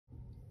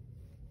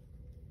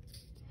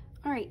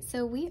All right,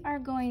 so we are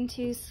going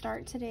to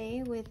start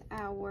today with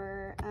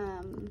our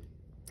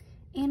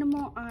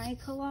animal eye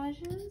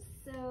collages.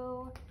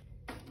 So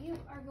you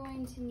are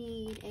going to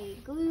need a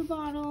glue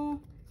bottle,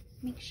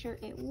 make sure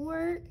it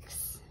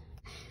works.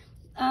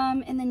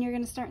 And then you're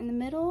gonna start in the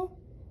middle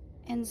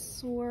and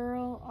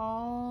swirl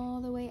all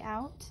the way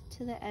out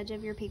to the edge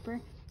of your paper.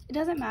 It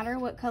doesn't matter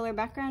what color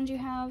background you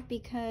have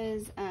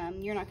because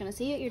you're not gonna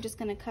see it, you're just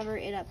gonna cover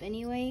it up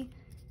anyway.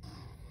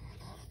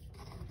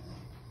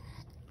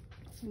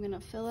 So I'm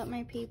gonna fill up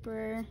my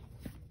paper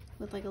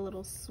with like a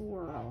little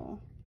swirl.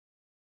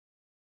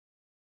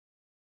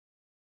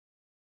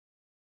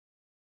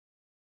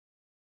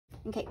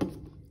 Okay,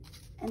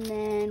 and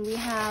then we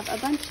have a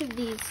bunch of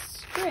these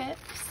strips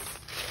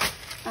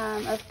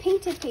of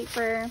painted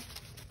paper,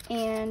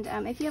 and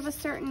if you have a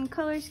certain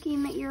color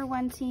scheme that you're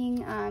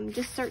wanting,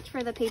 just search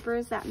for the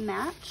papers that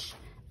match.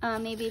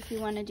 Maybe if you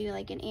want to do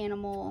like an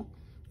animal,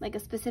 like a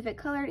specific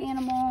colored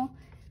animal,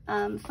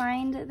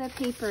 find the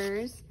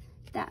papers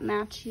that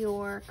match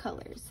your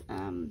colors.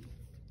 And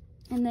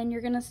then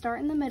you're going to start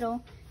in the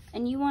middle,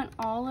 and you want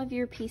all of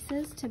your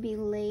pieces to be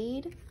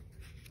laid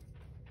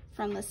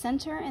from the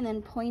center and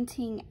then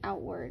pointing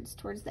outwards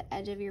towards the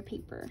edge of your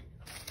paper.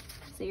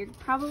 So you're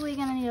probably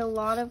going to need a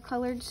lot of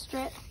colored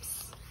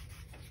strips.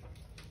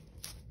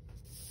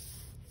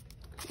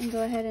 And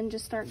go ahead and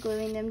just start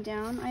gluing them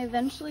down. I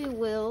eventually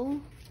will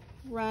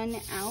run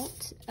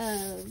out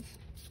of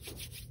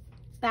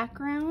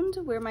background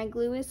where my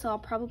glue is, so I'll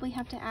probably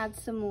have to add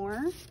some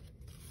more.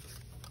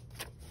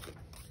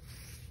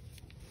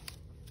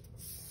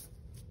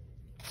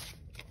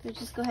 So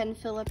just go ahead and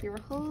fill up your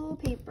whole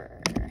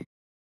paper.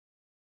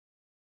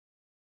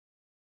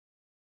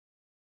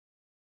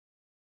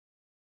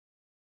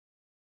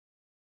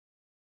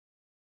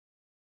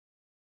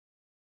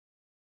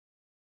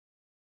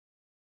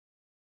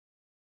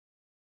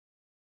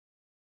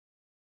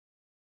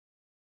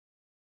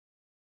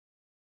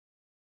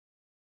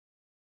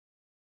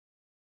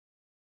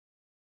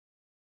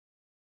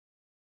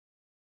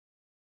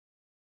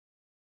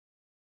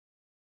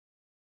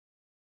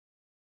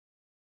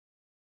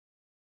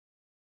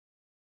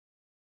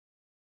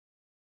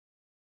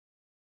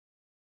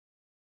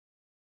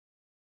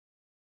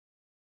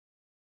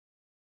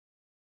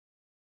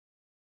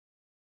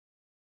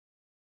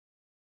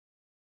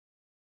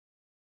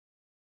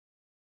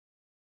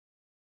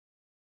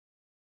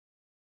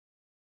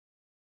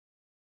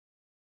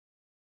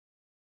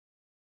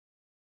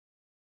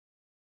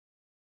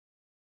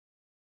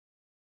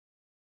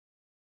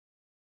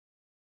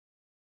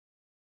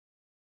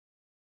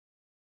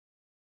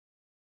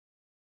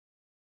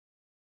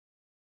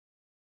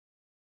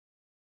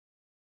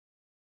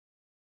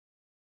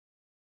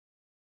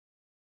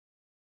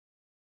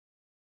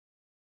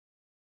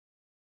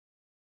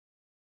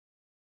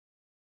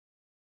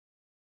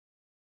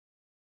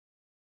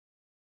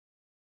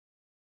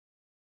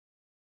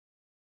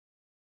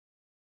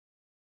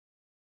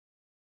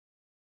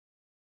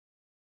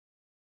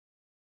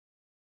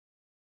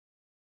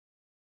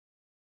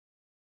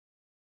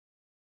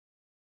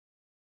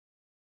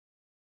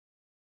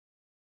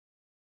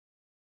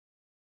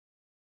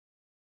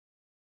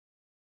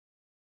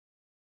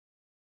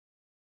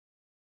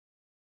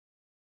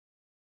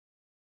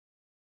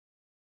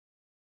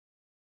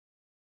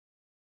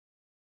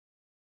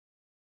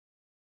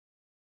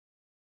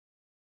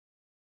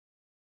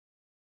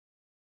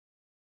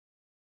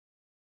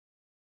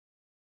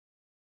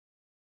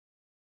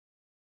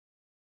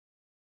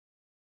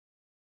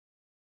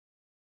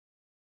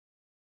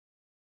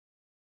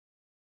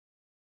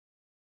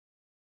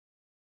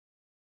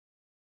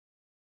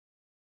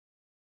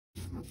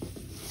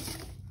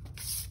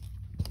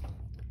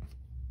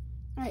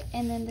 All right,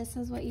 and then this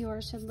is what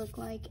yours should look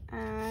like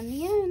at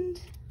the end.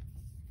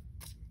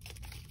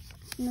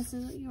 And this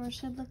is what yours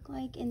should look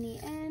like in the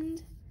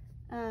end.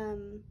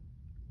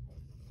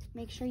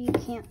 Make sure you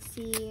can't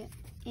see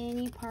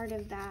any part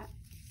of that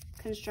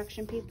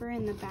construction paper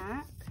in the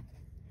back.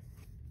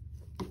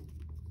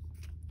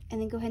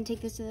 And then go ahead and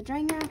take this to the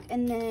drying rack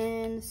and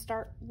then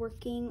start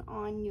working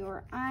on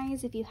your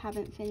eyes if you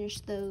haven't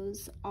finished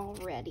those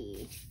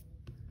already.